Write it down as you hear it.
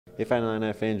Hey, Fighting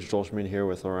Illini fans, Joel Schmidt here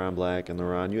with Leron Black. And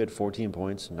Leron, you had 14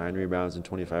 points, 9 rebounds in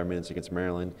 25 minutes against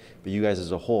Maryland, but you guys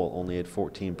as a whole only had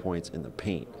 14 points in the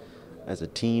paint. As a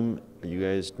team, are you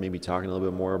guys maybe talking a little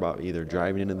bit more about either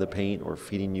driving into the paint or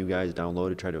feeding you guys down low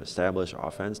to try to establish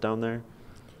offense down there?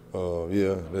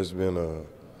 Yeah, that's been a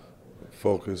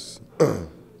focus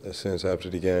since after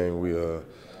the game. We know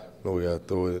we got to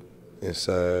throw it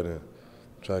inside and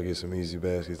try to get some easy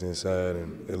baskets inside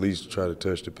and at least try to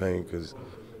touch the paint because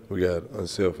we got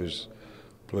unselfish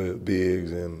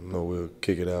bigs and we'll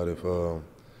kick it out if we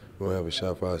don't have a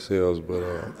shot for ourselves.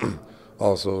 But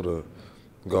also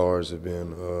the guards have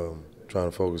been trying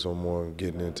to focus on more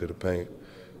getting into the paint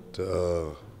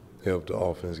to help the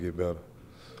offense get better.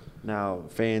 Now,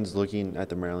 fans looking at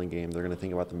the Maryland game, they're going to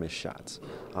think about the missed shots.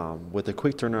 With a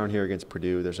quick turnaround here against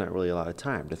Purdue, there's not really a lot of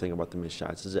time to think about the missed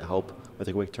shots. Does it help with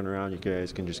a quick turnaround? You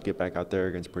guys can just get back out there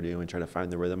against Purdue and try to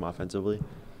find the rhythm offensively?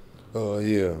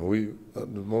 Yeah,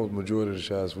 the majority of the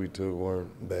shots we took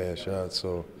weren't bad shots,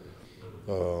 so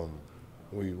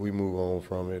we move on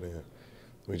from it and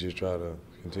we just try to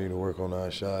continue to work on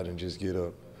our shot and just get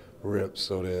up reps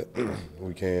so that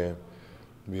we can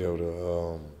be able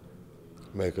to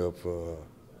make up for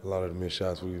a lot of the missed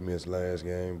shots we missed last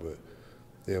game. But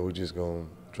yeah, we're just gonna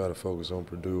try to focus on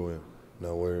Purdue and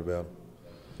not worry about them.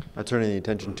 Now, turning the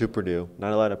attention to Purdue,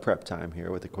 not a lot of prep time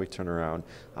here with a quick turnaround.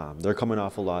 They're coming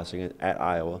off a loss at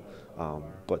Iowa,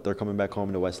 but they're coming back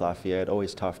home to West Lafayette.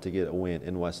 Always tough to get a win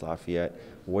in West Lafayette.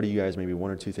 What are you guys, maybe one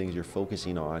or two things you're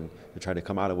focusing on to try to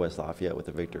come out of West Lafayette with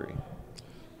a victory?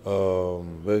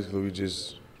 Basically, we're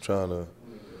just trying to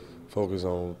focus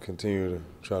on continue to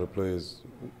try to play as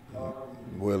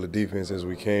well a defense as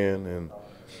we can, and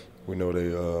we know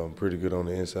they're pretty good on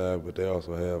the inside, but they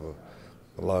also have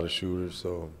a lot of shooters,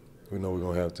 so we know we're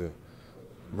going to have to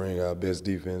bring our best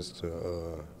defense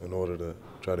in order to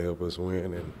try to help us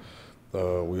win.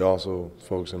 And we also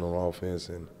focusing on offense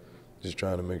and just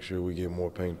trying to make sure we get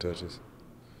more paint touches.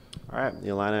 All right, the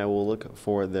Illini will look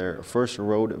for their first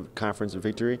road conference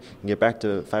victory and get back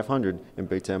to 500 in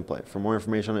Big Ten play. For more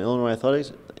information on Illinois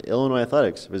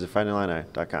athletics, visit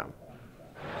fightingillini.com.